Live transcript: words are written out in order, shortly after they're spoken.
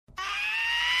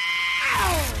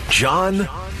John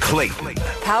Clayton.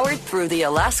 Powered through the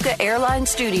Alaska Airlines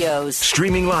Studios.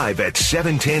 Streaming live at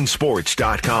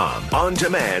 710sports.com. On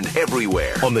demand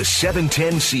everywhere on the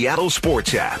 710 Seattle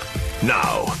Sports app.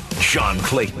 Now, John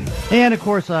Clayton. And, of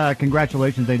course,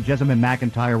 congratulations to Jessamine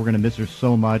McIntyre. We're going to miss her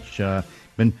so much.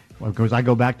 Of course, I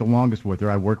go back the longest with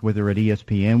her. I worked with her at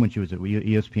ESPN when she was at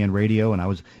ESPN Radio, and I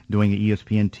was doing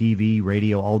ESPN TV,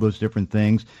 radio, all those different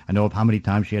things. I know of how many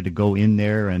times she had to go in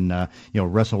there and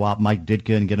wrestle out Mike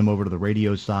Ditka and get him over to the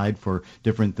radio side for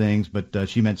different things. But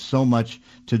she meant so much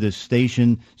to this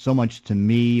station, so much to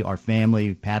me, our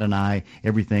family, Pat and I,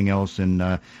 everything else. And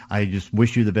I just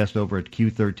wish you the best over at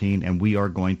Q13, and we are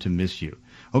going to miss you.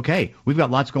 Okay, we've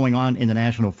got lots going on in the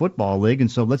National Football League,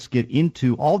 and so let's get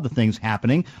into all the things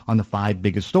happening on the 5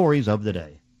 biggest stories of the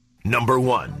day. Number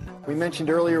 1. We mentioned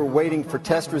earlier waiting for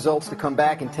test results to come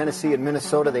back in Tennessee and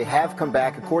Minnesota. They have come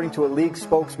back. According to a league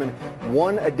spokesman,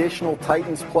 1 additional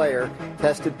Titans player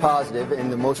tested positive in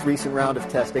the most recent round of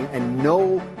testing, and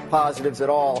no positives at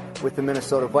all with the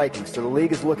Minnesota Vikings. So the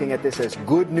league is looking at this as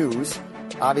good news.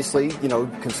 Obviously,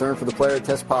 concern for the player to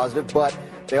test positive, but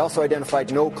they also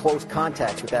identified no close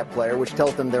contacts with that player, which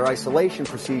tells them their isolation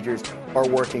procedures are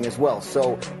working as well.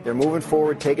 So they're moving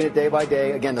forward, taking it day by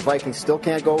day. Again, the Vikings still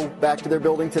can't go back to their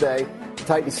building today. The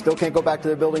Titans still can't go back to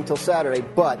their building till Saturday,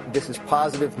 but this is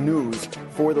positive news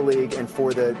for the league and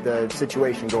for the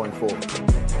situation going forward.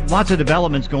 Lots of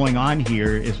developments going on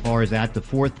here as far as that. The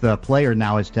 4th player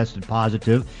now has tested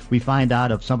positive. We find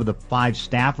out of some of the 5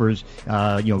 staffers,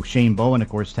 Shane Bowen, of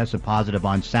course, tested positive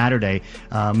on Saturday.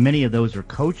 Many of those are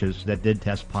coaches that did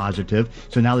test positive.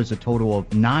 So now there's a total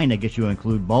of 9, I guess you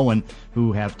include Bowen,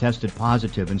 who have tested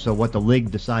positive. And so what the league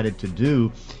decided to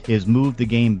do is move the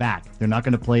game back. They're not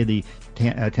going to play the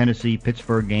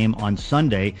Tennessee-Pittsburgh game on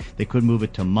Sunday. They could move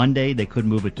it to Monday. They could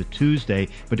move it to Tuesday,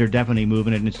 but they're definitely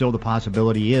moving it. And still the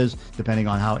possibility is, depending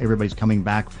on how everybody's coming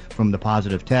back from the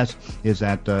positive test, is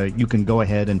that you can go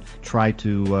ahead and try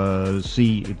to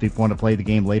see if they want to play the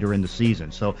game later in the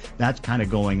season. So that's kind of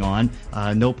going on.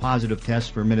 No positive tests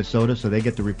for Minnesota, so they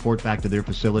get to report back to their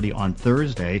facility on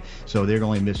Thursday, so they're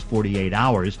going to miss 48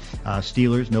 hours.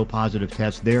 Steelers, no positive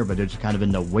tests there, but they're just kind of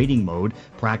in the waiting mode,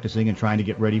 practicing and trying to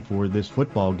get ready for this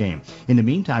football game. In the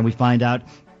meantime, we find out,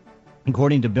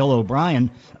 according to Bill O'Brien,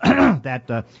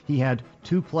 that he had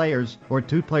two players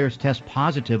test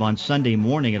positive on Sunday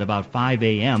morning at about 5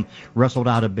 a.m., wrestled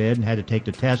out of bed and had to take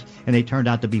the test, and they turned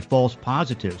out to be false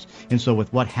positives. And so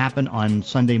with what happened on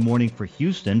Sunday morning for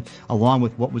Houston, along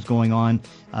with what was going on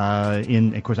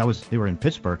they were in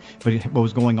Pittsburgh, but what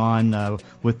was going on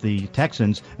with the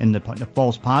Texans and the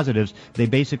false positives, they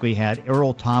basically had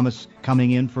Earl Thomas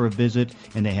coming in for a visit,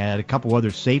 and they had a couple other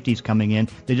safeties coming in.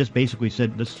 They just basically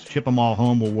said, let's ship them all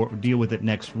home. We'll deal with it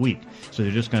next week. So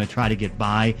they're just going to try to get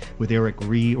by with Eric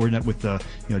Reed, or with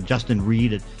Justin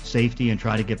Reed at safety, and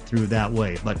try to get through that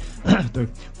way. But the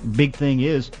big thing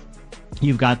is,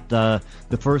 you've got the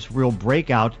first real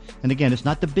breakout, and again, it's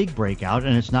not the big breakout,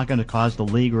 and it's not going to cause the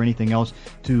league or anything else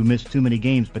to miss too many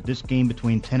games, but this game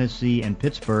between Tennessee and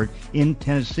Pittsburgh in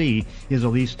Tennessee is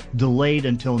at least delayed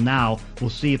until now. We'll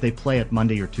see if they play it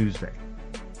Monday or Tuesday.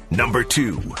 Number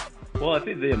 2. Well, I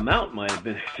think the amount might have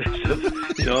been excessive.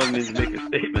 To make a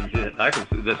statement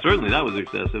that certainly that was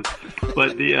excessive.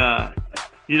 But that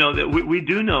we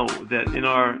do know that in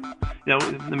our,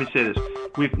 let me say this: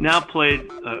 we've now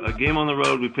played a game on the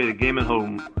road, we played a game at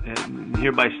home, and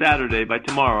here by Saturday, by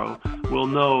tomorrow, we'll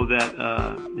know that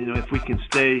if we can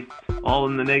stay all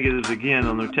in the negatives again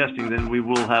on their testing, then we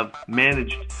will have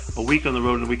managed a week on the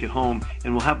road and a week at home,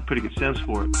 and we'll have a pretty good sense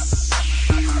for it.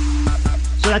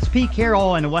 So that's Pete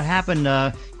Carroll, and what happened,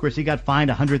 of course, he got fined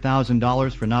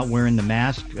 $100,000 for not wearing the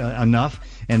mask enough,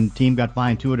 and the team got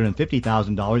fined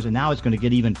 $250,000, and now it's going to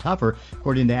get even tougher,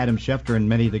 according to Adam Schefter and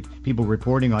many of the people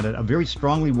reporting on it. A very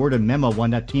strongly worded memo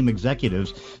went out team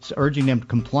executives urging them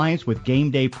compliance with game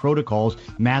day protocols,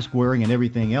 mask wearing, and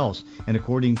everything else. And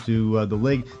according to the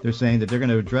league, they're saying that they're going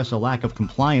to address a lack of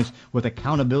compliance with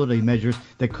accountability measures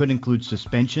that could include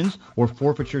suspensions or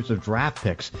forfeitures of draft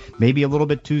picks. Maybe a little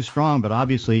bit too strong, but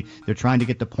obviously they're trying to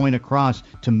get the point across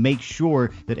to make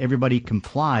sure that everybody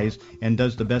complies and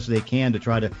does the best they can to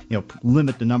try to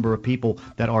limit the number of people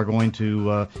that are going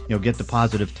to get the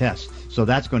positive test. So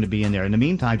that's going to be in there. In the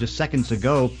meantime, just seconds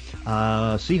ago,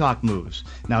 Seahawk moves.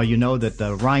 Now you know that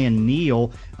Ryan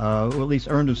Neal or at least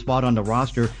earned a spot on the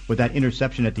roster with that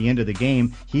interception at the end of the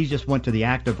game. He just went to the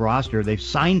active roster. They've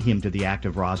signed him to the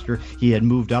active roster. He had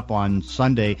moved up on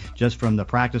Sunday just from the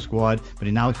practice squad, but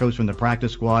he now goes from the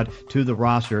practice squad to the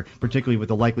roster, particularly with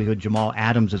the likelihood Jamal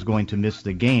Adams is going to miss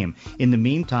the game. In the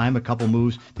meantime, a couple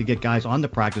moves to get guys on the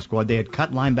practice squad. They had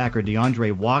cut linebacker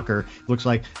DeAndre Walker. Looks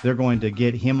like they're going to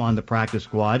get him on the practice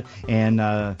squad. And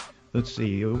let's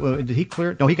see, did he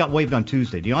clear? No, he got waived on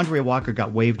Tuesday. DeAndre Walker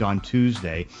got waived on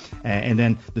Tuesday. And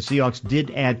then the Seahawks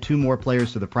did add 2 more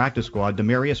players to the practice squad,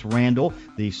 Demarius Randall,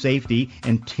 the safety,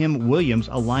 and Tim Williams,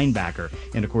 a linebacker.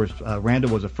 And, of course,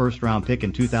 Randall was a first-round pick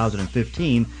in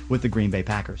 2015 with the Green Bay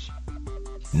Packers.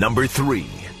 Number 3.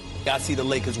 I see the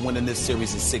Lakers winning this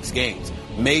series in 6 games,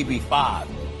 maybe 5.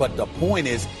 But the point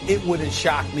is, it wouldn't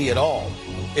shock me at all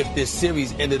if this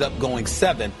series ended up going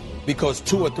 7, because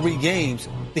 2 or 3 games,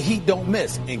 the Heat don't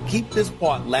miss. And keep this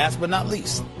part last but not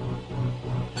least.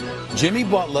 Jimmy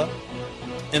Butler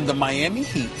and the Miami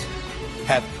Heat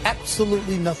have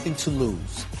absolutely nothing to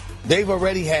lose. They've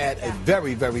already had a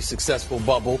very, very successful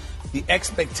bubble. The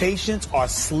expectations are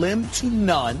slim to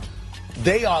none.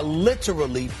 They are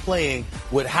literally playing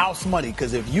with house money,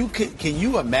 because if you can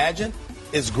you imagine,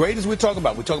 as great as we're talking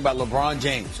about LeBron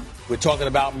James, we're talking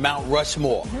about Mount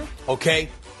Rushmore, okay?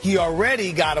 He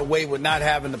already got away with not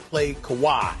having to play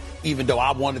Kawhi, even though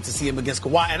I wanted to see him against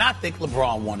Kawhi, and I think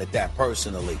LeBron wanted that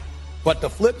personally. But the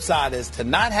flip side is to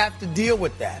not have to deal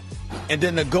with that, and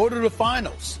then to go to the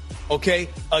finals, okay,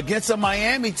 against a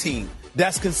Miami team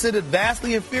that's considered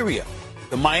vastly inferior.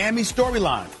 The Miami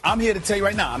storyline, I'm here to tell you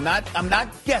right now, I'm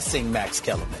not guessing, Max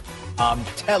Kellerman. I'm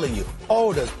telling you,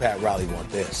 does Pat Riley want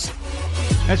this?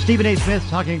 That's Stephen A. Smith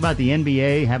talking about the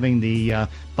NBA having the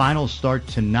finals start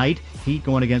tonight. Heat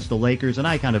going against the Lakers, and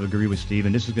I kind of agree with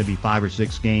Stephen. This is going to be 5 or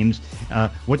 6 games.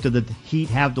 What do the Heat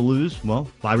have to lose? Well,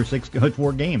 5 or 6 good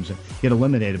 4 games, get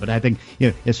eliminated. But I think,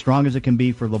 as strong as it can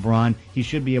be for LeBron, he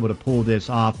should be able to pull this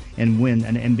off and win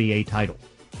an NBA title.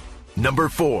 Number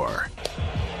 4.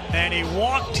 And he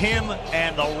walked him,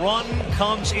 and the run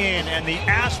comes in, and the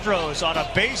Astros on a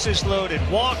bases-loaded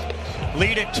walk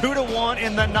lead it 2-1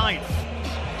 in the 9th.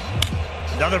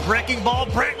 Another breaking ball.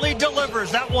 Brantley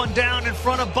delivers that one down in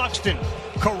front of Buxton.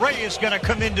 Correa is going to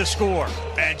come in to score.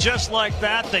 And just like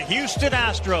that, the Houston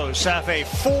Astros have a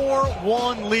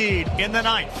 4-1 lead in the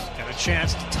 9th and a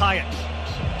chance to tie it.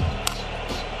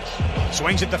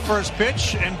 Swings at the first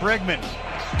pitch, and Bregman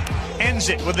ends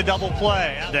it with a double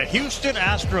play. The Houston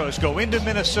Astros go into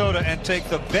Minnesota and take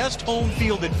the best home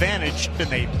field advantage, and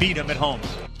they beat them at home.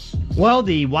 Well,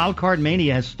 the wild card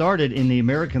mania has started in the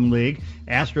American League.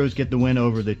 Astros get the win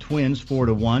over the Twins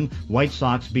 4-1. White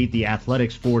Sox beat the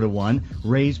Athletics 4-1.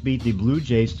 Rays beat the Blue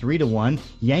Jays 3-1.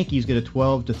 Yankees get a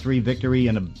 12-3 victory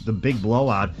and the big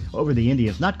blowout over the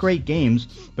Indians. Not great games,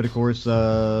 but of course,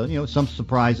 some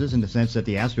surprises in the sense that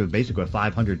the Astros basically a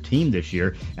 500 team this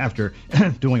year after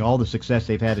doing all the success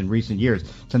they've had in recent years.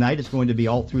 Tonight it's going to be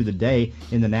all through the day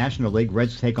in the National League.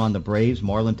 Reds take on the Braves.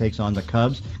 Marlins takes on the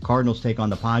Cubs. Cardinals take on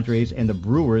the Padres, and the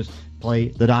Brewers play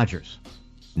the Dodgers.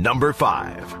 Number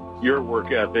 5. Your work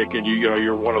ethic, and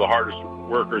you're one of the hardest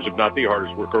workers, if not the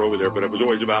hardest worker over there, but it was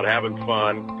always about having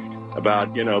fun,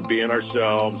 about, being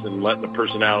ourselves and letting the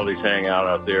personalities hang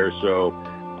out there. So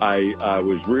I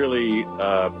was really,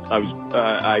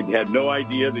 I had no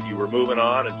idea that you were moving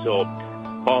on until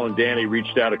Paul and Danny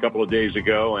reached out a couple of days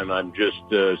ago, and I'm just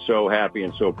so happy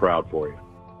and so proud for you.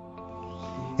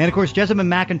 And, of course, Jessamyn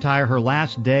McIntyre, her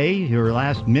last day, her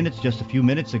last minutes just a few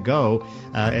minutes ago,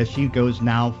 as she goes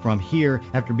now from here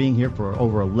after being here for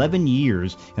over 11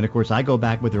 years. And, of course, I go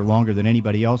back with her longer than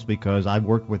anybody else because I've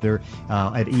worked with her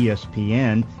at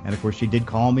ESPN. And, of course, she did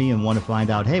call me and want to find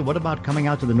out, hey, what about coming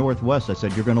out to the Northwest? I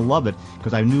said, you're going to love it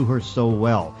because I knew her so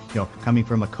well. Coming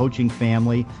from a coaching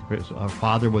family, her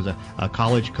father was a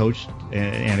college coach.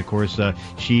 And, of course,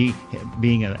 she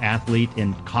being an athlete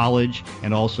in college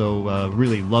and also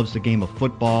really loves the game of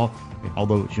football,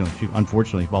 although she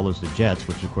unfortunately follows the Jets,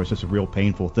 which of course is a real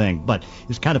painful thing. But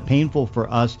it's kind of painful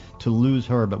for us to lose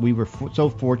her, but we were so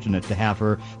fortunate to have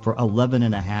her for 11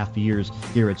 and a half years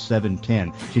here at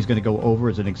 710. She's going to go over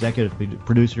as an executive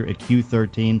producer at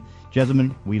Q13.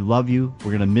 Jessamyn, we love you.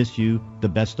 We're going to miss you. The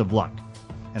best of luck.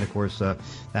 And, of course,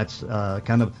 that's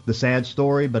kind of the sad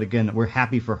story. But, again, we're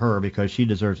happy for her because she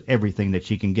deserves everything that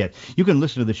she can get. You can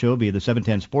listen to the show via the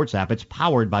 710 Sports app. It's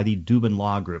powered by the Dubin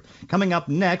Law Group. Coming up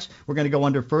next, we're going to go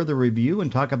under further review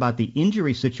and talk about the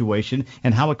injury situation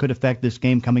and how it could affect this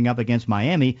game coming up against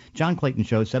Miami. John Clayton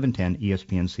Show, 710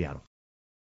 ESPN Seattle.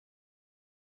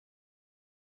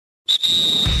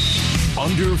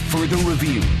 Under Further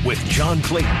Review with John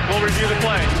Clayton. We'll review the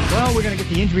play. Well, we're going to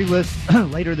get the injury list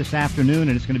later this afternoon,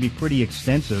 and it's going to be pretty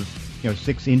extensive.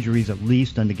 6 injuries at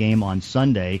least on the game on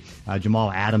Sunday.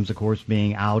 Jamal Adams, of course,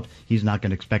 being out. He's not going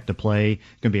to expect to play.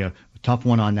 It's going to be a tough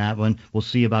one on that one. We'll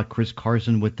see about Chris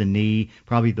Carson with the knee.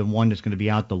 Probably the one that's going to be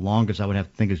out the longest, I would have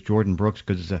to think, is Jordan Brooks,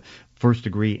 because it's a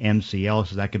first-degree MCL,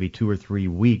 so that could be 2 or 3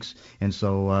 weeks. And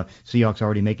so Seahawks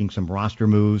already making some roster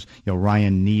moves.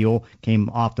 Ryan Neal came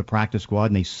off the practice squad,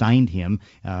 and they signed him.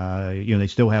 They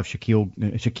still have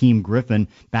Shaquem Griffin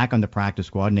back on the practice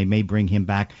squad, and they may bring him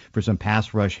back for some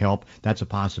pass rush help. That's a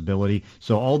possibility.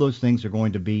 So all those things are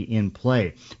going to be in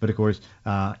play. But, of course,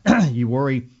 you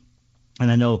worry,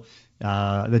 and I know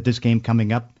that this game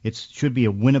coming up, it should be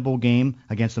a winnable game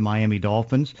against the Miami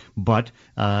Dolphins, but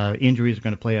injuries are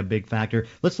going to play a big factor.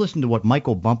 Let's listen to what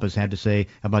Michael Bumpus had to say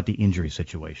about the injury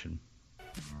situation.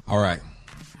 All right.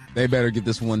 They better get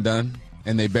this one done,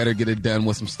 and they better get it done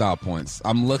with some stop points.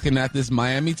 I'm looking at this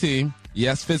Miami team.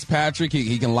 Yes, Fitzpatrick,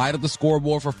 he can light up the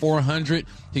scoreboard for 400.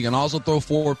 He can also throw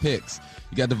 4 picks.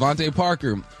 You got Devontae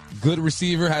Parker, good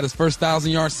receiver, had his first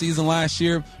 1,000-yard season last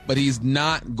year, but he's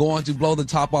not going to blow the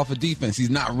top off of defense. He's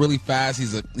not really fast.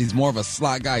 He's more of a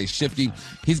slot guy. He's shifty.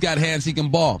 He's got hands. He can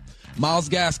ball. Myles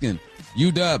Gaskin,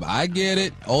 UW, I get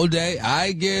it. O'Day,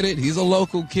 I get it. He's a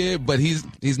local kid, but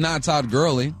he's not Todd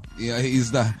Gurley.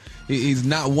 He's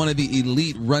not one of the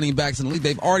elite running backs in the league.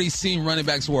 They've already seen running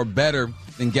backs who are better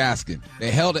than Gaskin. They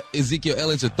held Ezekiel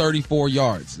Elliott to 34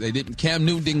 yards. Cam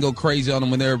Newton didn't go crazy on them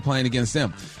when they were playing against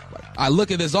him. I look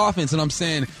at this offense and I'm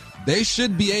saying they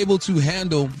should be able to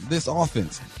handle this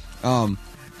offense. And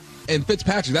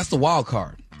Fitzpatrick, that's the wild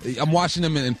card. I'm watching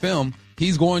him in film.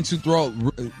 He's going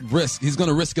to risk. He's going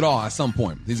to risk it all at some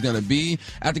point. He's going to be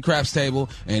at the craps table,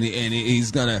 and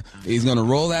he's going to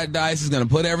roll that dice. He's going to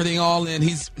put everything all in.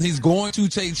 He's going to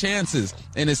take chances,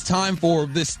 and it's time for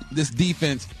this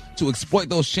defense to exploit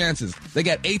those chances. They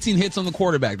got 18 hits on the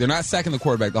quarterback. They're not sacking the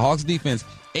quarterback. The Hawks defense,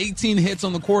 18 hits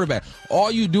on the quarterback. All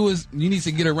you do is you need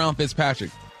to get around Fitzpatrick.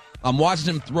 I'm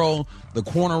watching him throw the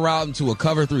corner route into a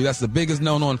cover 3. That's the biggest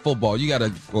no-no in football. You got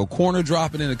to go corner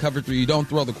drop it in a cover 3. You don't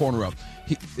throw the corner up.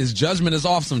 His judgment is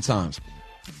off sometimes,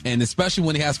 and especially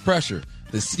when he has pressure.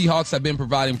 The Seahawks have been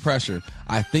providing pressure.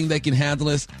 I think they can handle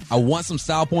this. I want some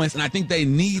style points, and I think they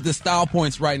need the style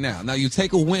points right now. Now, you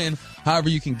take a win however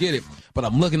you can get it, but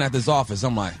I'm looking at this offense.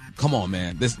 I'm like, come on,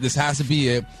 man. This has to be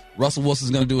it. Russell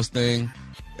Wilson's going to do his thing.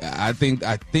 I think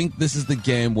this is the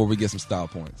game where we get some style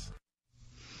points.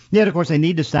 Yeah, of course, they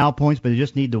need the style points, but they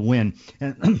just need to win.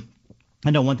 And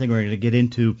I know one thing we're going to get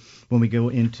into when we go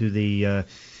into the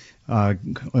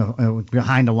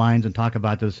behind the lines and talk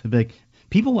about this.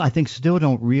 People, I think, still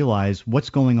don't realize what's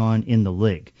going on in the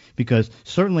league, because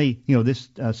certainly, this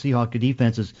Seahawks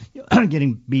defense is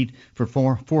getting beat for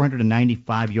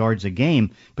 495 yards a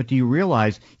game. But do you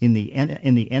realize in the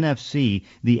NFC,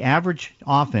 the average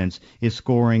offense is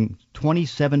scoring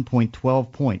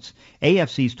 27.12 points.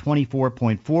 AFC's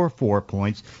 24.44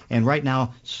 points, and right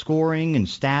now scoring and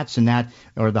stats and that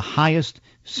are the highest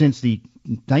since the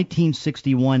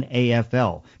 1961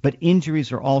 AFL, but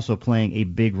injuries are also playing a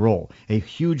big role, a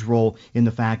huge role in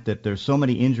the fact that there's so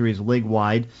many injuries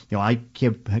league-wide. I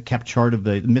kept chart of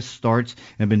the missed starts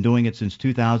and have been doing it since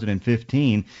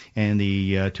 2015, and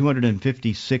the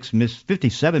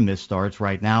 57 missed starts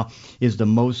right now is the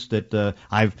most that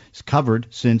I've covered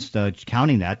since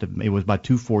counting that. It was about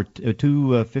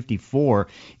 254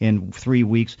 in 3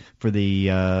 weeks for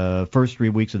the first 3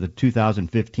 weeks of the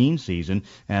 2015 season.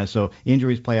 So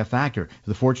injuries play a factor.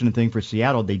 The fortunate thing for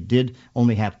Seattle, they did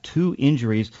only have 2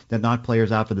 injuries that knocked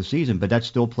players out for the season, but that's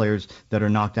still players that are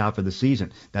knocked out for the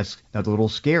season. That's a little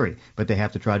scary, but they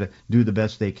have to try to do the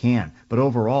best they can. But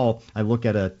overall, I look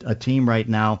at a team right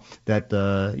now that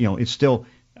it's still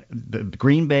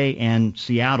Green Bay and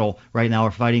Seattle right now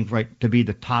are fighting to be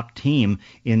the top team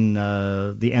in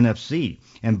the NFC,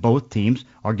 and both teams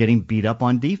are getting beat up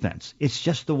on defense. It's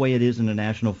just the way it is in the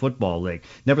National Football League.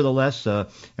 Nevertheless,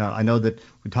 I know that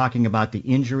we're talking about the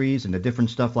injuries and the different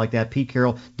stuff like that. Pete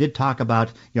Carroll did talk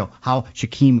about how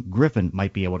Shaquem Griffin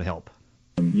might be able to help.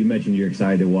 You mentioned you're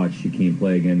excited to watch Shaquem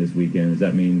play again this weekend. Does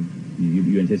that mean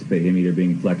you anticipate him either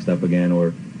being flexed up again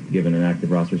or given an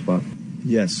active roster spot?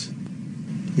 Yes.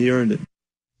 He earned it.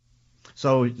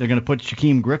 So they're going to put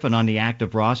Shaquem Griffin on the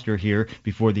active roster here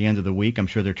before the end of the week. I'm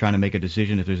sure they're trying to make a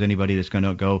decision if there's anybody that's going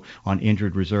to go on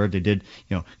injured reserve. They did,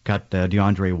 cut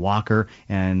DeAndre Walker,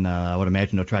 and I would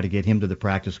imagine they'll try to get him to the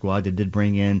practice squad. They did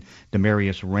bring in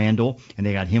Demarius Randall, and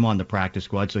they got him on the practice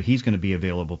squad, so he's going to be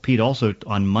available. Pete also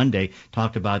on Monday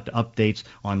talked about the updates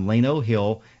on Lano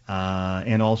Hill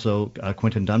and also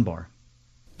Quentin Dunbar.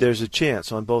 there's a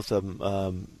chance on both of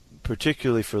them.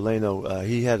 Particularly for Leno,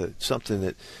 he had something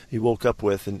that he woke up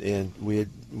with, and we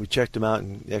checked him out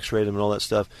and X-rayed him and all that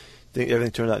stuff.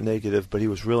 Everything turned out negative, but he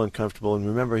was real uncomfortable. And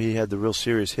remember, he had the real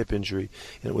serious hip injury,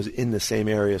 and it was in the same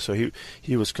area. So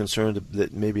he was concerned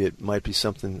that maybe it might be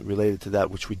something related to that,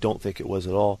 which we don't think it was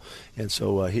at all. And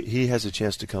so he has a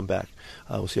chance to come back.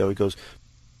 We'll see how he goes.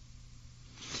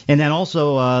 And then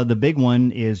also the big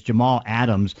one is Jamal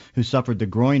Adams, who suffered the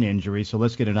groin injury. So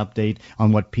let's get an update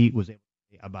on what Pete was able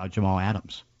to say about Jamal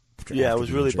Adams. Yeah, it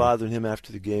was really bothering him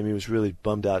after the game. He was really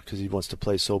bummed out because he wants to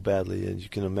play so badly, and you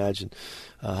can imagine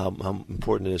how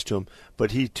important it is to him.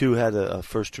 But he, too, had a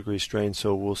first-degree strain,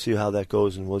 so we'll see how that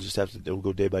goes, and we'll just have to we'll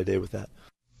go day by day with that.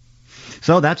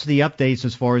 So that's the updates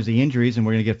as far as the injuries, and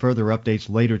we're going to get further updates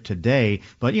later today.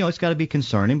 But, it's got to be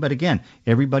concerning. But, again,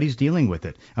 everybody's dealing with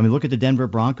it. I mean, look at the Denver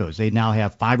Broncos. They now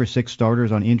have 5 or 6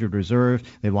 starters on injured reserve.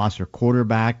 They lost their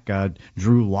quarterback,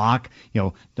 Drew Lock.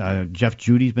 Jeff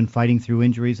Judy's been fighting through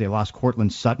injuries. They lost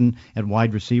Cortland Sutton at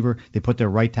wide receiver. They put their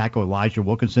right tackle, Elijah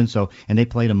Wilkinson. And they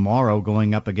play tomorrow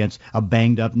going up against a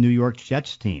banged-up New York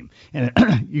Jets team.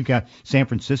 And you got San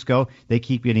Francisco. They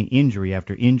keep getting injury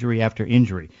after injury after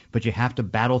injury. But you have to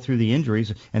battle through the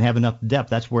injuries and have enough depth.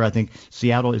 That's where I think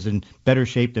Seattle is in better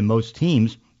shape than most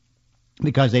teams,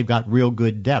 because they've got real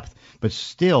good depth. But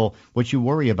still, what you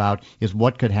worry about is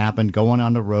what could happen going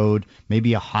on the road,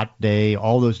 maybe a hot day,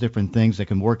 all those different things that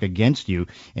can work against you.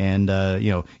 And,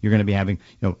 you're going to be having,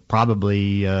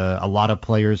 probably a lot of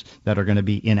players that are going to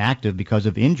be inactive because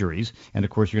of injuries. And,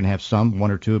 of course, you're going to have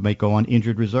 1 or 2 may go on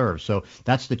injured reserve. So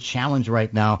that's the challenge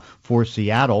right now for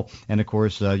Seattle. And, of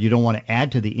course, you don't want to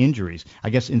add to the injuries.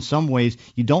 I guess in some ways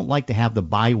you don't like to have the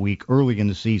bye week early in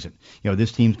the season.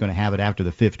 This team's going to have it after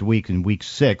the 5th week in week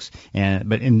 6.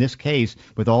 But in this case,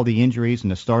 with all the injuries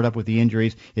and the startup with the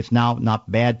injuries, it's now not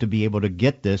bad to be able to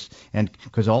get this. And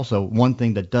because also one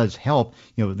thing that does help,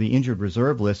 the injured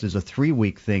reserve list is a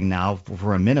 3-week thing now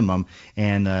for a minimum,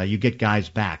 and you get guys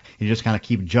back. You just kind of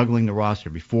keep juggling the roster.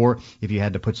 Before, if you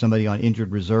had to put somebody on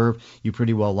injured reserve, you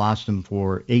pretty well lost them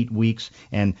for 8 weeks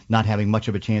and not having much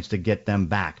of a chance to get them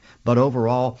back. But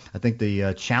overall, I think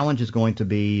the challenge is going to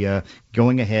be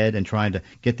going ahead and trying to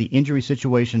get the injury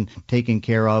situation taken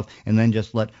care of, and then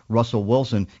just let Russell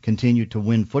Wilson continue to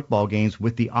win football games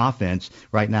with the offense.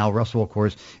 Right now, Russell, of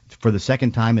course, for the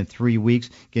second time in 3 weeks,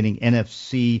 getting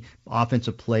NFC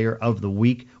Offensive Player of the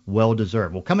Week,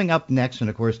 well-deserved. Well, coming up next, and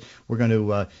of course, we're going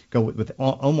to go with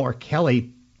Omar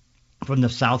Kelly from the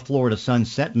South Florida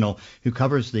Sun-Sentinel, who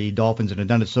covers the Dolphins and has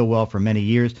done it so well for many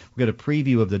years. We've got a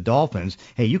preview of the Dolphins.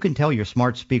 Hey, you can tell your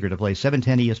smart speaker to play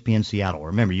 710 ESPN Seattle.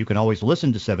 Remember, you can always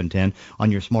listen to 710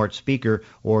 on your smart speaker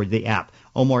or the app.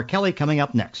 Omar Kelly coming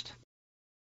up next.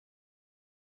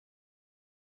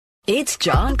 It's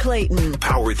John Clayton.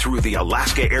 Powered through the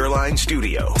Alaska Airlines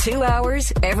studio. 2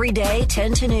 hours every day,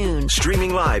 10 to noon.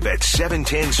 Streaming live at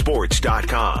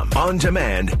 710sports.com. On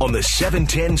demand on the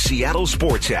 710 Seattle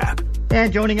Sports app.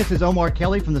 And joining us is Omar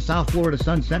Kelly from the South Florida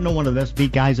Sun-Sentinel, one of the best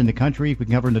beat guys in the country. We've been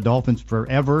covering the Dolphins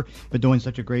forever, but doing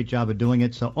such a great job of doing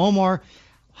it. So, Omar,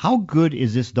 how good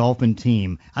is this Dolphin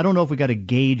team? I don't know if we got a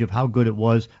gauge of how good it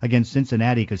was against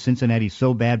Cincinnati, because Cincinnati's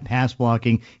so bad pass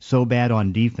blocking, so bad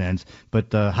on defense.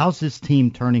 But how's this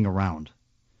team turning around?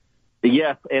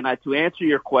 Yes, and to answer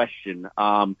your question,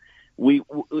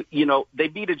 they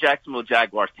beat a Jacksonville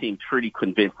Jaguars team pretty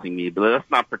convincingly, but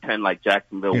let's not pretend like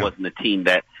Jacksonville wasn't a team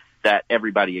that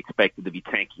everybody expected to be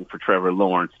tanking for Trevor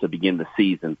Lawrence to begin the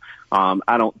season.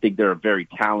 I don't think they're a very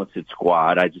talented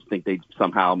squad. I just think they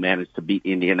somehow managed to beat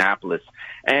Indianapolis.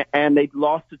 And they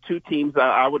lost to 2 teams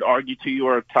I would argue to you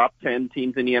are top 10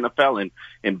 teams in the NFL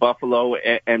in Buffalo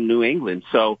and New England.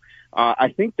 So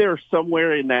I think they're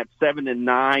somewhere in that 7-9,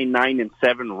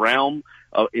 9-7 realm.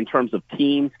 In terms of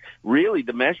teams, really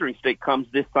the measuring stick comes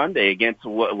this Sunday against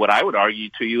what I would argue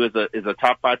to you is a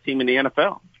top 5 team in the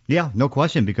NFL. Yeah, no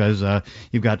question, because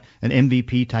you've got an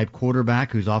MVP-type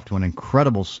quarterback who's off to an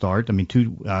incredible start. I mean,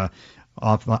 2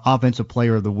 Offensive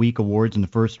Player of the Week awards in the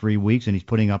first 3 weeks, and he's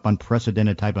putting up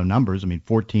unprecedented type of numbers. I mean,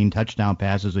 14 touchdown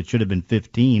passes. It should have been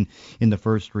 15 in the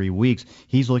first 3 weeks.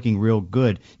 He's looking real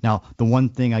good. Now, the one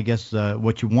thing, I guess,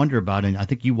 what you wonder about, and I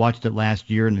think you watched it last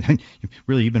year, and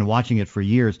really you've been watching it for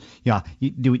years. Yeah,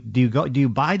 do you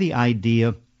buy the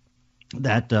idea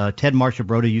that Ted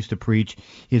Marchibroda used to preach,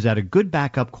 is that a good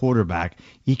backup quarterback,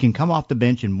 he can come off the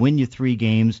bench and win you 3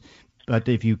 games, But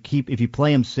if you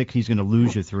play him 6, he's going to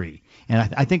lose you 3.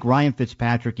 And I think Ryan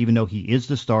Fitzpatrick, even though he is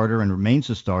the starter and remains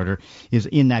the starter, is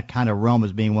in that kind of realm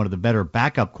as being one of the better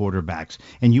backup quarterbacks.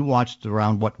 And you watched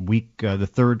around week, the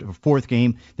 3rd or 4th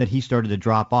game that he started to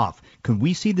drop off. Could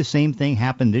we see the same thing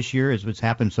happen this year as what's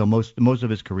happened most of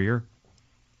his career?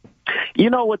 You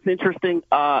know what's interesting?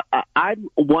 I'm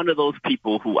one of those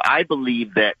people who I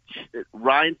believe that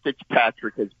Ryan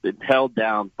Fitzpatrick has been held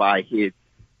down by his.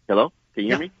 Hello? Can you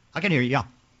hear me? I can hear you, yeah.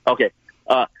 Okay.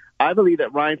 I believe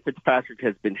that Ryan Fitzpatrick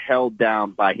has been held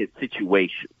down by his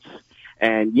situations.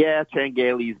 And, yeah, Chan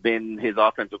Gailey's been his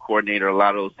offensive coordinator in a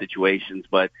lot of those situations,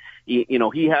 but,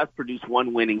 he has produced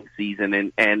one winning season,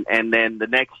 and then the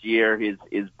next year his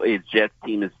Jets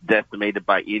team is decimated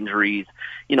by injuries.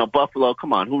 Buffalo,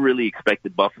 come on, who really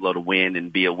expected Buffalo to win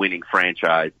and be a winning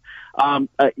franchise? Since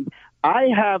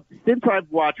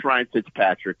I've watched Ryan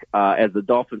Fitzpatrick as the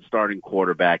Dolphins starting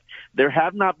quarterback, there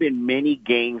have not been many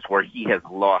games where he has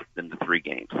lost in the 3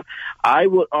 games. I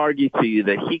would argue to you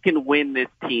that he can win this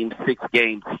team 6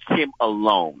 games, him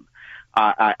alone.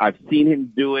 I've seen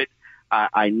him do it.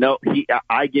 I know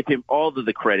I give him all of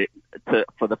the credit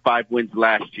for the 5 wins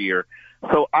last year.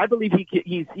 So I believe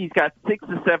he's got 6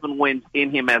 to 7 wins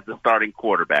in him as the starting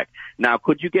quarterback. Now,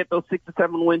 could you get those 6 to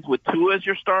 7 wins with Tua as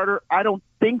your starter? I don't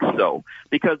think so,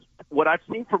 because what I've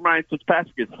seen from Ryan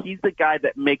Fitzpatrick is he's the guy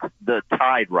that makes the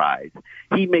tide rise.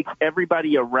 He makes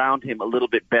everybody around him a little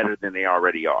bit better than they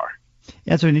already are.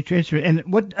 That's an interesting. And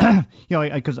what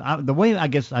because the way I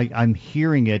guess I'm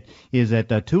hearing it is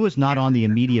that Tua's not on the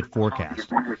immediate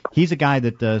forecast. He's a guy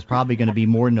that is probably going to be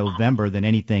more November than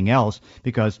anything else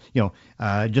because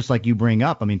just like you bring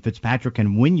up, I mean Fitzpatrick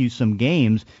can win you some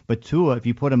games, but Tua, if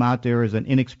you put him out there as an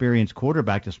inexperienced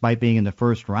quarterback, despite being in the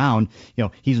first round,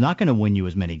 he's not going to win you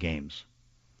as many games.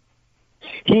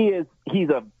 He's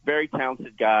a very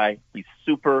talented guy. He's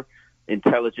super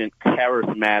intelligent,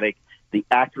 charismatic. The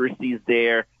accuracy is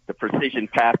there. The precision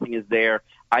passing is there.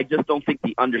 I just don't think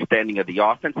the understanding of the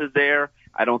offense is there.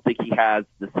 I don't think he has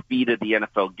the speed of the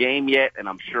NFL game yet, and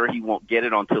I'm sure he won't get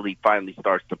it until he finally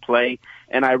starts to play.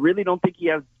 And I really don't think he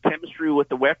has chemistry with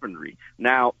the weaponry.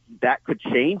 Now, that could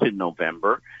change in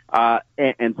November,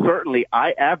 and certainly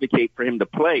I advocate for him to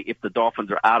play if the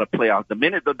Dolphins are out of playoffs. The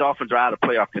minute the Dolphins are out of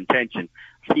playoff contention,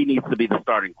 he needs to be the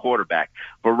starting quarterback.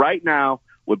 But right now,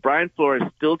 with Brian Flores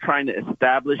still trying to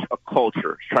establish a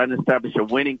culture, trying to establish a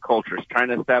winning culture, trying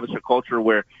to establish a culture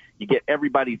where you get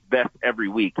everybody's best every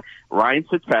week, Ryan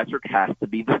Fitzpatrick has to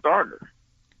be the starter.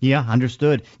 Yeah,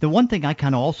 understood. The one thing I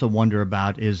kind of also wonder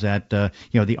about is that, the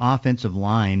offensive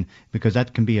line, because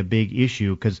that can be a big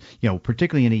issue because,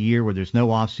 particularly in a year where there's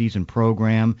no off-season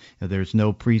program, there's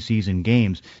no preseason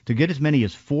games, to get as many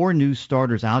as 4 new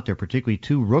starters out there, particularly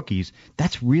 2 rookies,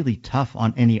 that's really tough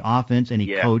on any offense, any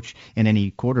coach, and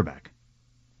any quarterback.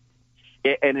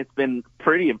 And it's been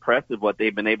pretty impressive what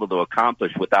they've been able to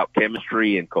accomplish without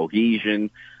chemistry and cohesion.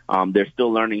 They're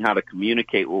still learning how to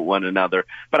communicate with one another.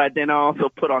 But I also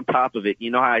put on top of it,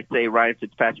 how I say Ryan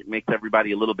Fitzpatrick makes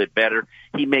everybody a little bit better.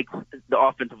 He makes the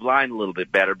offensive line a little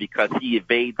bit better because he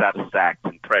evades out of sacks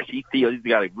and pressure. He's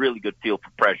got a really good feel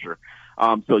for pressure.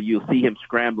 So you'll see him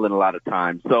scrambling a lot of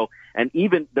times. And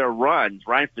even their runs,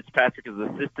 Ryan Fitzpatrick has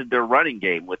assisted their running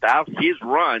game. Without his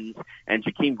runs and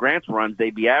Jakeem Grant's runs,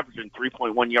 they'd be averaging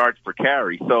 3.1 yards per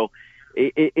carry. So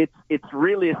it's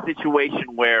really a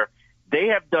situation where they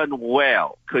have done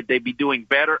well. Could they be doing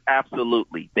better?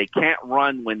 Absolutely. They can't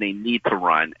run when they need to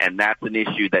run, and that's an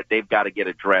issue that they've got to get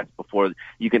addressed before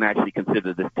you can actually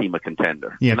consider this team a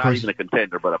contender. Yeah, not even a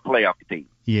contender, but a playoff team.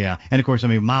 Yeah, and of course,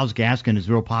 Myles Gaskin is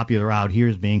real popular out here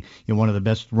as being one of the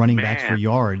best running backs for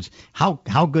yards. How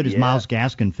good does Myles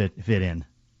Gaskin fit in?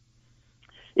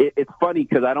 It's funny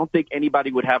because I don't think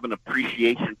anybody would have an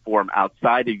appreciation for him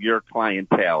outside of your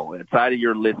clientele, outside of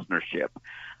your listenership.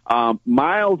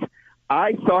 Myles,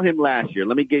 I saw him last year.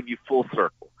 Let me give you full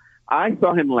circle. I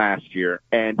saw him last year,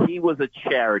 and he was a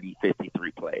charity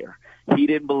 53 player. He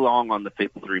didn't belong on the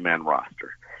 53-man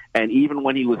roster. And even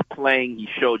when he was playing, he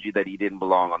showed you that he didn't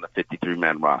belong on the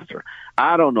 53-man roster.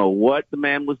 I don't know what the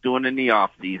man was doing in the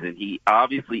offseason. He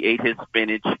obviously ate his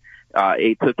spinach,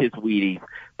 took his Wheaties,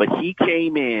 but he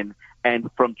came in, and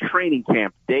from training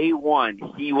camp, day one,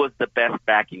 he was the best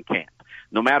back in camp.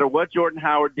 No matter what Jordan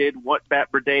Howard did, what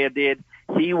Matt Berdea did,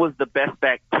 he was the best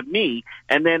back to me.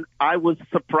 And then I was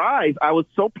surprised. I was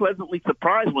so pleasantly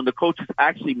surprised when the coaches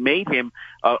actually made him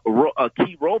a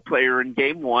key role player in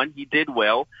game 1. He did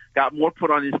well. Got more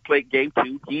put on his plate game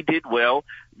 2. He did well.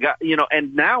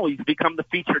 And now he's become the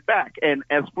featured back. And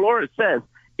as Flores says,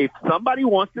 if somebody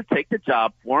wants to take the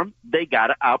job for him, they got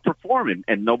to outperform him.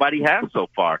 And nobody has so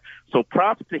far. So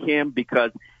props to him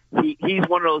because He's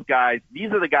one of those guys.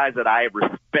 These are the guys that I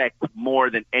respect more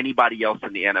than anybody else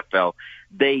in the NFL.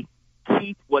 They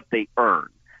keep what they earn.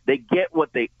 They get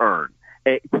what they earn.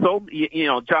 So,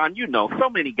 John, so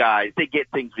many guys, they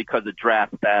get things because of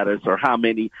draft status or how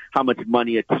much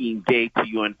money a team gave to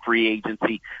you in free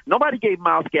agency. Nobody gave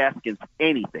Myles Gaskins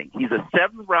anything. He's a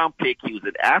 7th-round pick. He was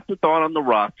an afterthought on the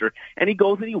roster, and he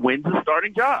goes and he wins the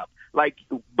starting job.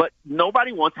 But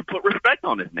nobody wants to put respect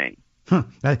on his name.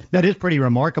 That is pretty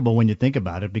remarkable when you think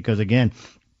about it, because, again,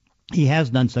 he has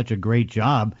done such a great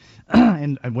job,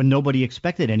 and when nobody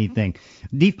expected anything.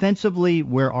 Defensively,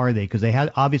 where are they? Because they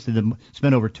had obviously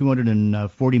spent over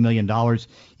 $240 million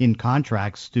in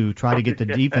contracts to try to get the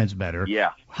defense better.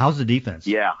 Yeah. How's the defense?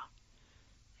 Yeah.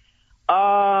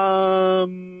 That's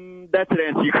an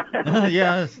answer.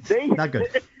 Yeah, not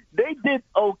good. They did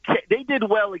okay. They did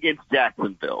well against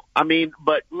Jacksonville. I mean,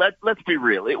 but let's be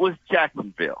real. It was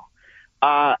Jacksonville.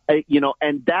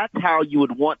 And that's how you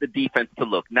would want the defense to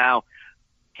look. Now,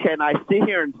 can I sit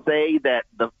here and say that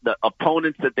the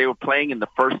opponents that they were playing in the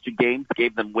first 2 games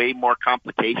gave them way more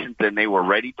complications than they were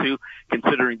ready to,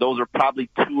 considering those are probably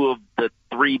 2 of the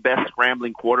 3 best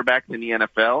scrambling quarterbacks in the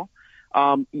NFL?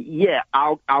 Yeah,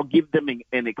 I'll give them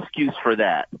an excuse for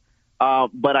that.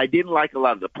 But I didn't like a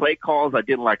lot of the play calls. I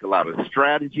didn't like a lot of the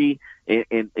strategy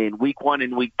in week 1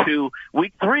 and week 2.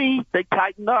 Week 3, they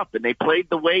tightened up and they played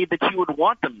the way that you would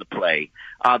want them to play.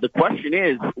 The question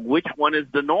is, which one is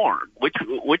the norm? Which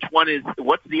one is,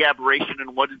 what's the aberration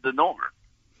and what is the norm?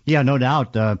 Yeah, no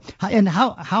doubt. And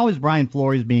how is Brian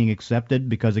Flores being accepted?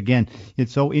 Because, again,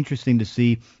 it's so interesting to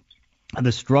see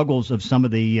the struggles of some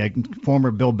of the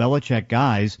former Bill Belichick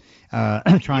guys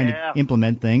trying to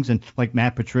implement things. And like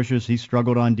Matt Patricia's, he's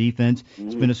struggled on defense.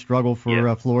 It's been a struggle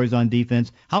for Flores on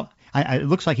defense. It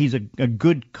looks like he's a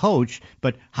good coach,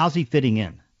 but how's he fitting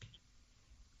in?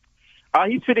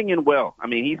 He's fitting in well. I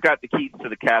mean, he's got the keys to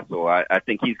the castle. I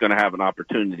think he's going to have an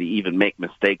opportunity to even make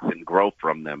mistakes and grow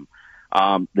from them.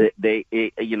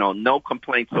 No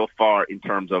complaints so far in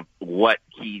terms of what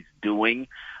he's doing.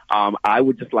 I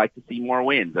would just like to see more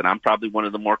wins, and I'm probably one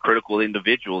of the more critical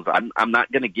individuals. I'm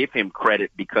not going to give him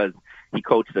credit because he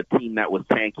coached a team that was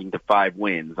tanking to 5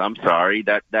 wins. I'm sorry,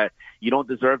 that you don't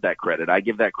deserve that credit. I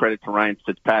give that credit to Ryan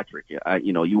Fitzpatrick.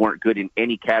 You weren't good in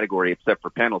any category except for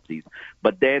penalties.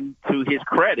 But then, to his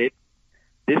credit,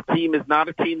 this team is not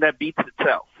a team that beats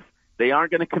itself. They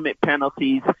aren't going to commit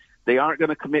penalties. They aren't going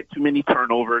to commit too many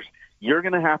turnovers. You're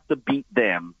going to have to beat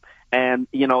them. And,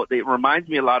 it reminds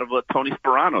me a lot of a Tony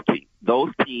Sparano team.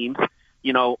 Those teams,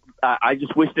 I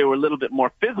just wish they were a little bit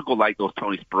more physical like those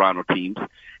Tony Sparano teams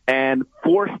and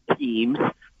force teams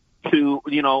to,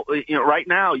 right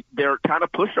now they're kind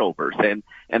of pushovers. And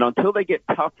until they get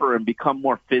tougher and become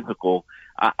more physical,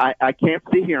 I can't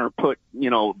sit here and put,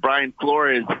 Brian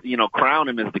Flores, crown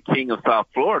him as the king of South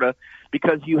Florida,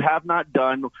 because you have not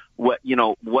done what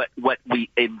we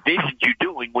envisioned you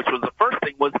doing, which was the first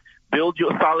thing was build you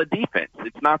a solid defense.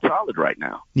 It's not solid right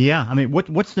now. Yeah. I mean,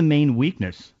 what's the main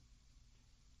weakness?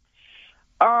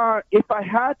 If I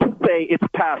had to say, it's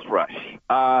pass rush.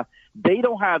 They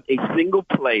don't have a single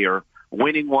player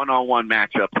winning one-on-one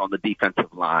matchups on the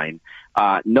defensive line.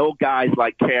 No guys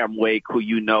like Cam Wake who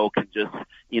can just,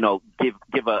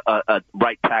 give a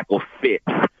right tackle fit.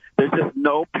 There's just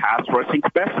no pass rushing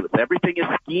specialist. Everything is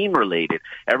scheme related.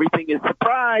 Everything is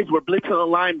surprise, we're blitzing a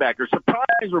linebacker.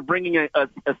 Surprise, we're bringing a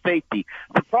safety.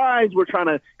 Surprise, we're trying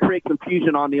to create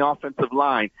confusion on the offensive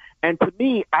line. And to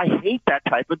me, I hate that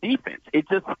type of defense. It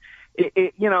just,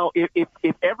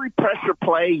 if every pressure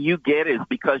play you get is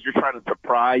because you're trying to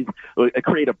surprise or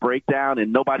create a breakdown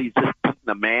and nobody's just beating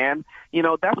the man,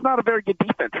 that's not a very good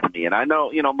defense to me. And I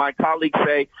know, my colleagues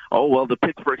say, oh, well, the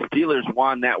Pittsburgh Steelers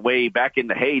won that way back in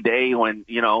the heyday when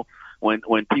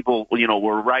people,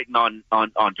 were writing on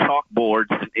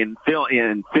chalkboards and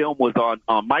film was on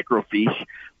microfiche.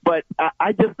 But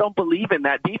I just don't believe in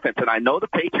that defense. And I know the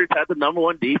Patriots have the number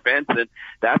 1 defense, and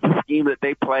that's the scheme that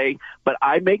they play. But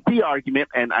I make the argument,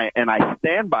 and I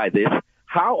stand by this,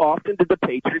 how often did the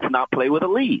Patriots not play with a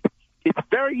lead? It's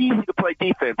very easy to play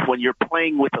defense when you're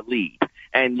playing with a lead.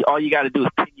 And all you got to do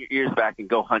is pin your ears back and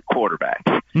go hunt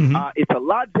quarterbacks. Mm-hmm. It's a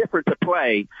lot different to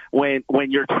play when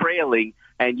you're trailing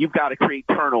and you've got to create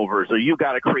turnovers or you've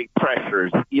got to create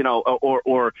pressures,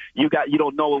 or you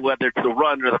don't know whether it's the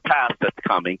run or the pass that's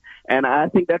coming. And I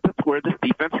think that's where this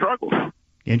defense struggles.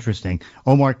 Interesting.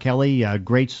 Omar Kelly,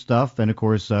 great stuff. And, of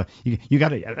course, you got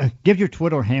to give your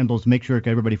Twitter handles, make sure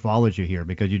everybody follows you here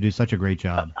because you do such a great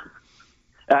job.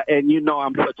 and you know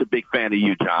I'm such a big fan of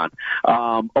you, John.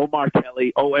 Omar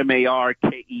Kelly,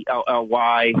 OmarKelly.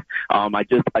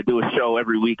 I do a show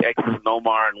every week, X's and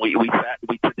Omar, and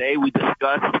today we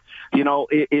discussed,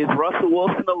 is Russell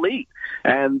Wilson elite?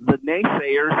 And the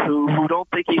naysayers who don't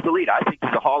think he's elite, I think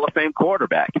he's a Hall of Fame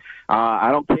quarterback.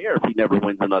 I don't care if he never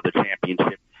wins another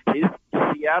championship. The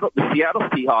Seattle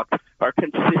Seahawks are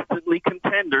consistently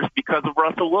contenders because of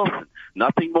Russell Wilson.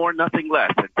 Nothing more, nothing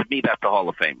less. And to me, that's a Hall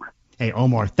of Famer. Hey,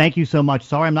 Omar, thank you so much.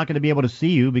 Sorry I'm not going to be able to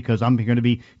see you because I'm going to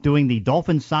be doing the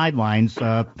Dolphins sidelines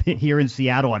here in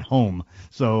Seattle at home.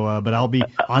 So, but I'll be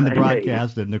on the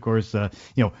broadcast and, of course,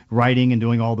 writing and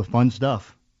doing all the fun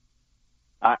stuff.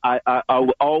 I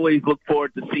will always look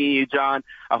forward to seeing you, John.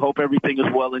 I hope everything is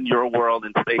well in your world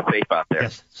and stay safe out there.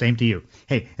 Yes, same to you.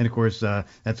 Hey, and of course,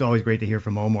 that's always great to hear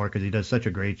from Omar because he does such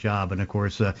a great job. And of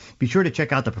course, be sure to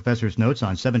check out the Professor's Notes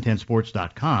on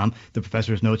 710sports.com. The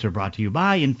Professor's Notes are brought to you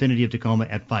by Infinity of Tacoma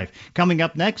at 5. Coming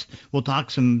up next, we'll talk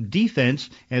some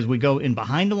defense as we go in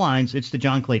Behind the Lines. It's the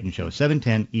John Clayton Show,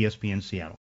 710 ESPN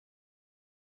Seattle.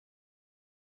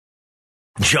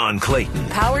 John Clayton.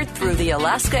 Powered through the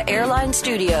Alaska Airlines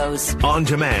Studios. On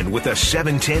demand with the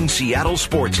 710 Seattle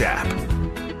Sports app.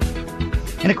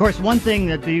 And, of course, one thing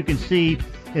that you can see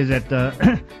is that,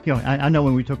 I know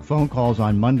when we took phone calls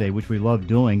on Monday, which we love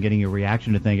doing, getting a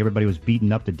reaction to things, everybody was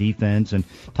beating up the defense and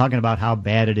talking about how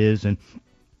bad it is. And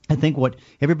I think what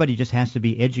everybody just has to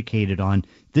be educated on,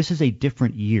 this is a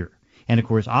different year. And, of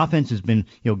course, offense has been,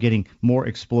 getting more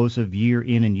explosive year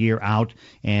in and year out,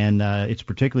 and it's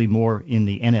particularly more in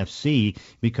the NFC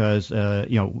because,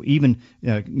 even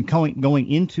going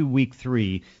into Week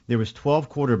 3, there was 12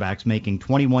 quarterbacks making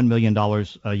 $21 million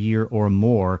a year or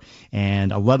more,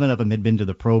 and 11 of them had been to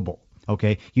the Pro Bowl.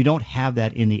 Okay, you don't have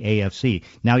that in the AFC.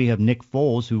 Now you have Nick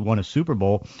Foles, who won a Super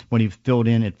Bowl when he filled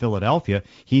in at Philadelphia.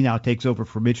 He now takes over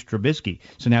for Mitch Trubisky.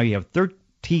 So now you have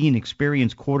 13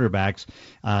 experienced quarterbacks.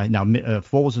 Now,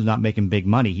 Foles is not making big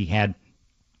money. He had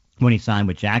when he signed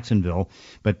with Jacksonville,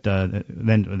 but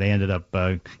then they ended up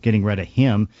getting rid of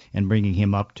him and bringing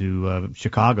him up to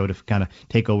Chicago to kind of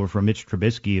take over for Mitch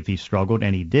Trubisky if he struggled,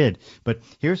 and he did. But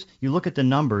you look at the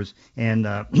numbers, and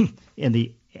in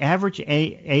the average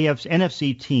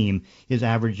NFC team is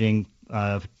averaging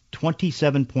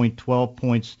 27.12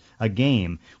 points a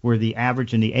game, where the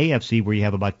average in the AFC, where you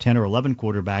have about 10 or 11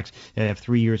 quarterbacks that have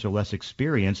 3 years or less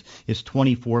experience, is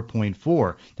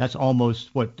 24.4. That's almost,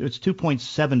 it's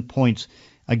 2.7 points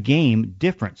a game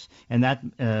difference. And that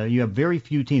you have very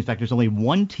few teams. In fact, there's only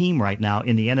one team right now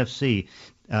in the NFC,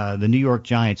 the New York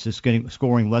Giants, is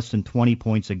scoring less than 20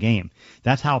 points a game.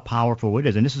 That's how powerful it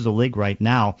is. And this is a league right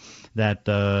now that,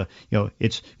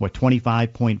 it's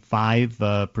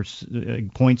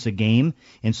 25.5 points a game.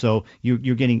 And so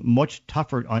you're getting much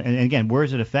tougher. And again, where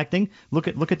is it affecting? Look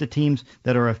at the teams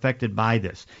that are affected by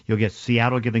this. You'll get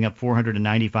Seattle giving up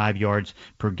 495 yards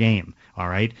per game. All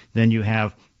right. Then you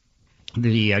have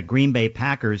the Green Bay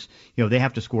Packers, they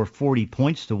have to score 40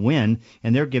 points to win,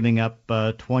 and they're giving up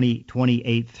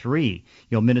 28-3.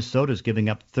 Minnesota's giving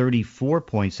up 34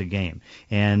 points a game.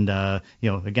 And,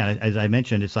 again, as I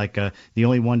mentioned, it's like the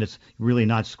only one that's really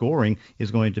not scoring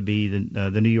is going to be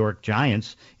the New York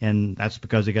Giants, and that's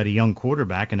because they got a young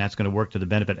quarterback, and that's going to work to the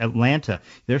benefit. Atlanta,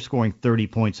 they're scoring 30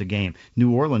 points a game.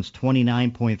 New Orleans,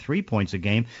 29.3 points a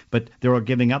game, but they're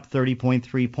giving up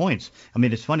 30.3 points. I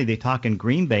mean, it's funny, they talk in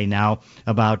Green Bay now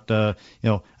about the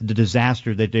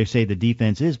disaster that they say the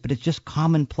defense is, but it's just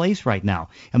commonplace right now.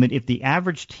 I mean, if the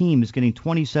average team is getting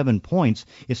 27 points,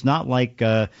 it's not like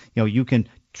you can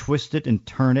twist it and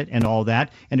turn it and all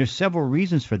that. And there's several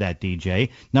reasons for that,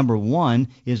 DJ. Number one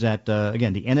is that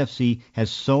again, the NFC has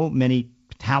so many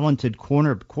talented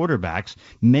quarterbacks.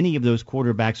 Many of those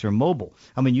quarterbacks are mobile.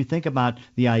 I mean, you think about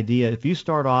the idea, if you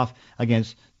start off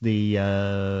against the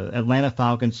Atlanta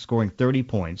Falcons scoring 30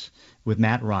 points with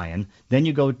Matt Ryan, then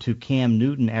you go to Cam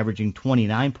Newton averaging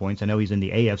 29 points. I know he's in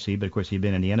the AFC, but of course he's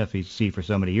been in the NFC for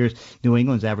so many years. New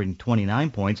England's averaging 29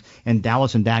 points, and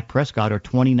Dallas and Dak Prescott are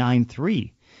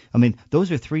 29-3. I mean,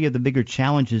 those are three of the bigger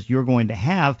challenges you're going to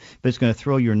have, but it's going to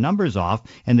throw your numbers off.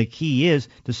 And the key is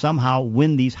to somehow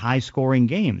win these high-scoring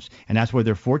games. And that's where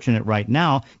they're fortunate right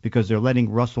now because they're letting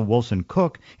Russell Wilson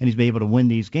cook, and he's been able to win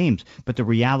these games. But the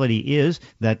reality is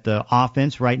that the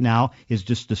offense right now is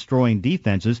just destroying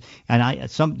defenses. And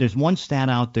there's one stat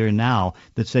out there now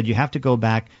that said you have to go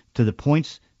back to the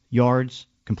points, yards,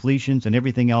 completions, and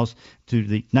everything else to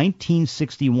the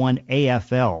 1961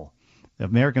 AFL.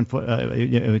 American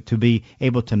to be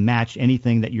able to match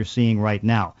anything that you're seeing right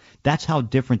now. That's how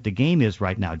different the game is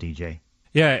right now, DJ.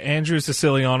 Yeah, Andrew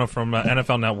Siciliano from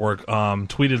NFL Network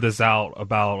tweeted this out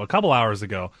about a couple hours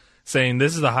ago. saying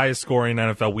this is the highest scoring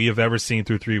NFL we have ever seen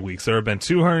through 3 weeks. There have been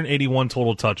 281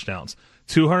 total touchdowns,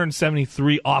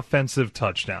 273 offensive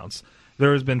touchdowns.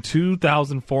 There has been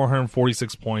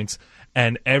 2,446 points,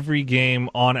 and every game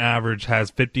on average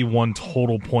has 51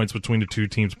 total points between the two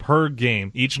teams per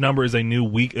game. Each number is a new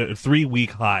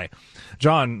 3-week high.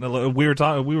 John, we were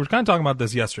kind of talking about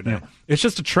this yesterday. Yeah. It's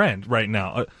just a trend right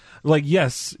now.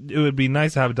 Yes, it would be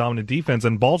nice to have a dominant defense,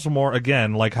 and Baltimore,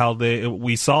 again, like how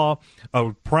we saw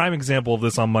a prime example of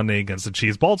this on Monday against the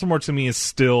Chiefs. Baltimore, to me, is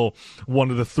still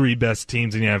one of the 3 best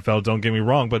teams in the NFL, don't get me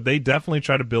wrong, but they definitely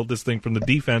try to build this thing from the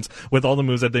defense with all the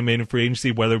moves that they made in free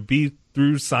agency, whether it be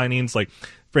through signings like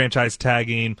franchise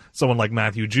tagging someone like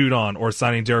Matthew Judon, or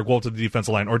signing Derek Wolfe to the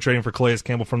defensive line, or trading for Calais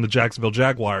Campbell from the Jacksonville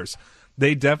Jaguars.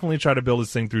 They definitely try to build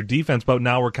this thing through defense, but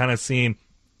now we're kind of seeing,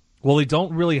 well, they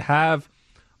don't really have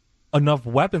enough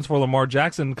weapons for Lamar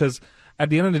Jackson, because at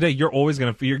the end of the day, you're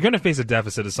going to face a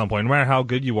deficit at some point, no matter how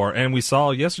good you are. And we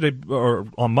saw yesterday, or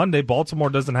on Monday, Baltimore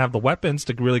doesn't have the weapons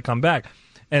to really come back.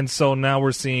 And so now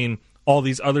we're seeing all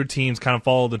these other teams kind of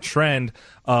follow the trend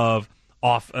of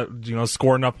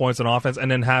score enough points on offense and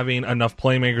then having enough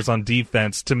playmakers on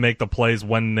defense to make the plays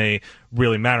when they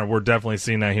really matter. We're definitely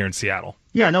seeing that here in Seattle.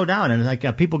 Yeah, no doubt.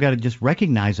 And people got to just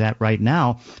recognize that right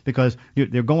now, because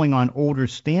they're going on older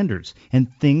standards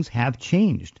and things have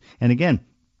changed. And again,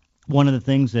 one of the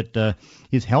things that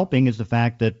is helping is the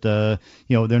fact that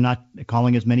they're not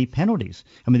calling as many penalties.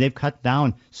 I mean, they've cut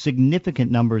down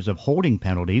significant numbers of holding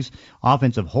penalties,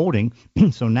 offensive holding.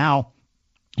 So now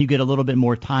you get a little bit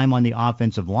more time on the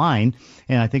offensive line,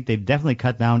 and I think they've definitely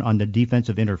cut down on the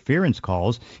defensive interference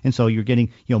calls, and so you're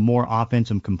getting more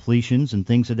offensive completions and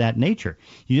things of that nature.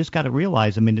 You just got to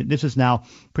realize, I mean, this is now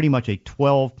pretty much a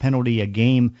 12 penalty a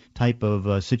game type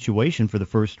of situation for the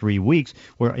first 3 weeks,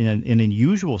 where in a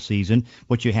usual season,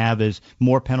 what you have is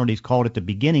more penalties called at the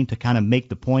beginning to kind of make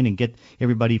the point and get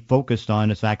everybody focused on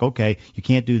the fact, okay, you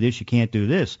can't do this, you can't do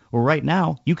this. Well, right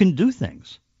now, you can do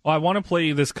things. Well, I want to play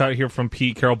you this cut here from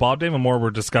Pete Carroll. Bob Damon Moore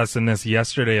were discussing this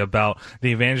yesterday about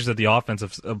the advantages that the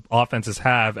offenses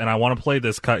have, and I want to play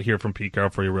this cut here from Pete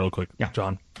Carroll for you real quick. Yeah,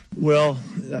 John. Well,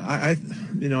 I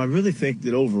really think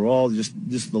that overall,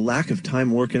 just the lack of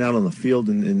time working out on the field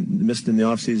and missed in the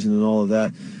offseason and all of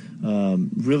that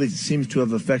really seems to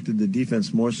have affected the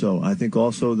defense more so. I think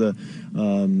also the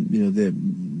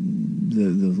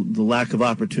lack of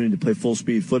opportunity to play full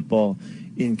speed football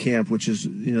in camp, which is,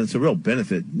 it's a real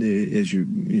benefit as you're,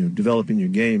 developing your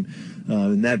game,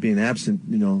 and that being absent,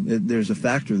 there's a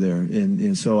factor there,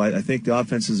 and so I think the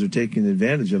offenses are taking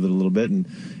advantage of it a little bit, and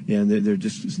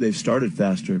they've started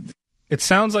faster. It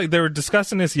sounds like they were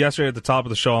discussing this yesterday at the top of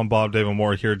the show on Bob Damon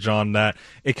Moore here, John, that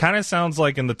it kind of sounds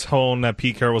like in the tone that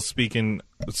Pete Carroll was speaking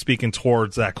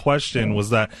towards that question was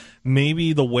that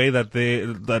maybe the way that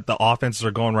the offenses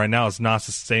are going right now is not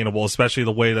sustainable, especially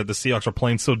the way that the Seahawks are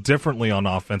playing so differently on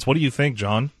offense. What do you think,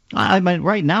 John? I mean,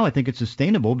 right now I think it's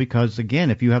sustainable because, again,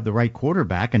 if you have the right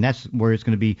quarterback, and that's where it's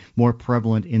going to be more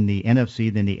prevalent in the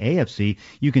NFC than the AFC,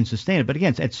 you can sustain it. But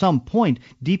again, at some point,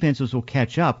 defenses will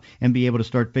catch up and be able to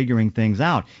start figuring things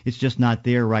out. It's just not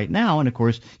there right now. And, of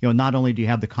course, not only do you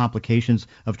have the complications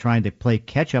of trying to play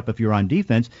catch-up if you're on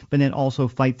defense, but then also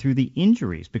fight through the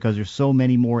injuries because there's so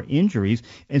many more injuries,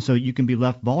 and so you can be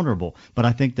left vulnerable. But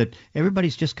I think that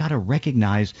everybody's just got to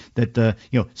recognize that,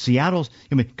 Seattle's,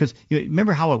 because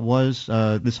remember how it was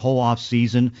this whole off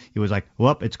season. It was like,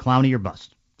 well, it's Clowney or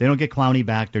bust. They don't get Clowney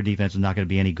back, their defense is not going to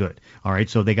be any good. All right,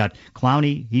 so they got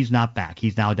Clowney. He's not back.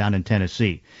 He's now down in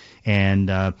Tennessee, and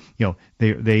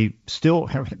they still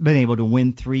have been able to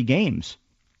win 3 games.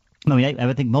 I mean,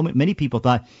 I think many people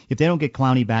thought if they don't get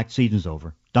Clowney back, season's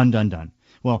over. Done.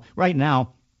 Well, right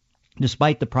now,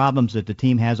 despite the problems that the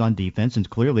team has on defense, and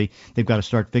clearly they've got to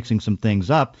start fixing some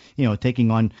things up, taking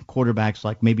on quarterbacks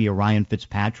like maybe a Ryan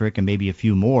Fitzpatrick and maybe a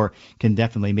few more can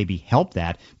definitely maybe help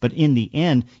that. But in the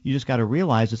end, you just got to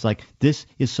realize it's like this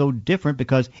is so different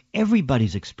because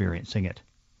everybody's experiencing it.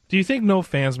 Do you think no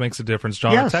fans makes a difference,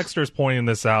 John? Yes. A texter is pointing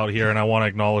this out here, and I want to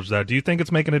acknowledge that. Do you think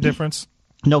it's making a difference?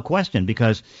 No question,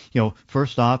 because,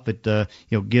 first off, it,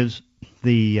 gives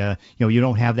the, you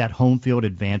don't have that home field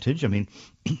advantage. I mean,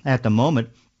 at the moment,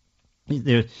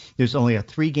 there's only a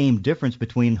 3-game difference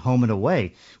between home and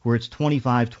away, where it's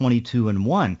 25, 22, and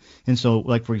 1. And so,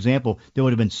 like, for example, there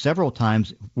would have been several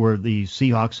times where the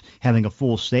Seahawks having a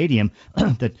full stadium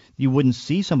that you wouldn't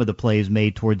see some of the plays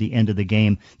made toward the end of the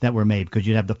game that were made because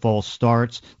you'd have the false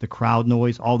starts, the crowd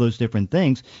noise, all those different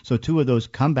things. So 2 of those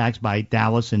comebacks by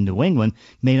Dallas and New England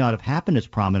may not have happened as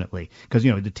prominently because,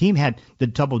 the team had the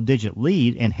double-digit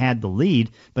lead and had the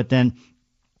lead, but then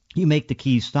you make the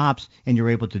key stops and you're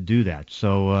able to do that.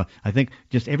 So I think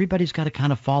just everybody's got to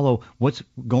kind of follow what's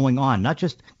going on, not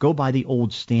just go by the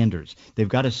old standards. They've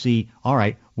got to see, all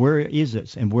right, where is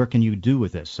this and where can you do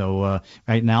with this? So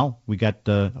right now we got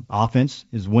the offense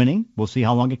is winning. We'll see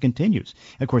how long it continues.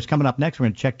 Of course, coming up next, we're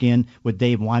going to check in with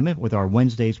Dave Wyman with our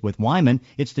Wednesdays with Wyman.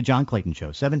 It's the John Clayton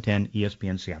Show, 710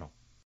 ESPN Seattle.